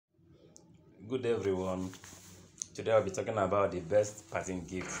Good day, everyone. Today I'll be talking about the best parting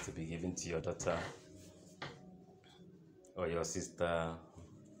gift to be given to your daughter or your sister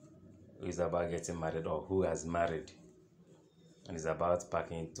who is about getting married or who has married and is about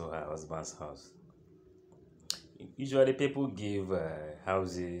packing into her husband's house. Usually people give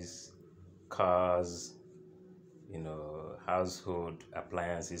houses, cars, household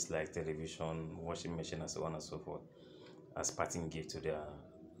appliances like television, washing machine, and so on and so forth as parting gift to their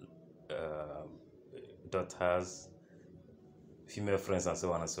uh, daughters, female friends, and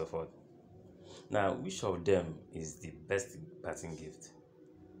so on and so forth. Now, which of them is the best parting gift?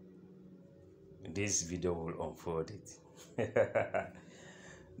 This video will unfold it.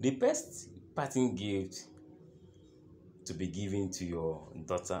 The best parting gift to be given to your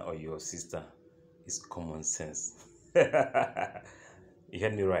daughter or your sister is common sense. You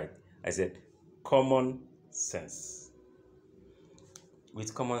heard me right. I said common sense.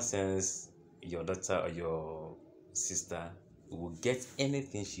 With common sense, your daughter or your sister will get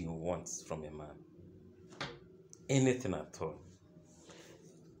anything she wants from a man. Anything at all.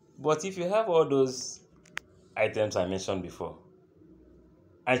 But if you have all those items I mentioned before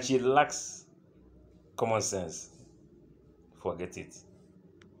and she lacks common sense, forget it.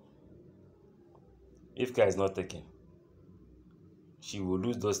 If care is not taken, she will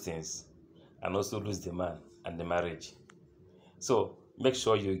lose those things and also lose the man and the marriage. So make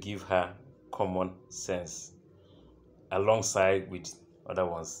sure you give her common sense alongside with other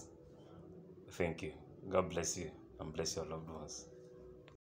ones. Thank you. God bless you and bless your loved ones.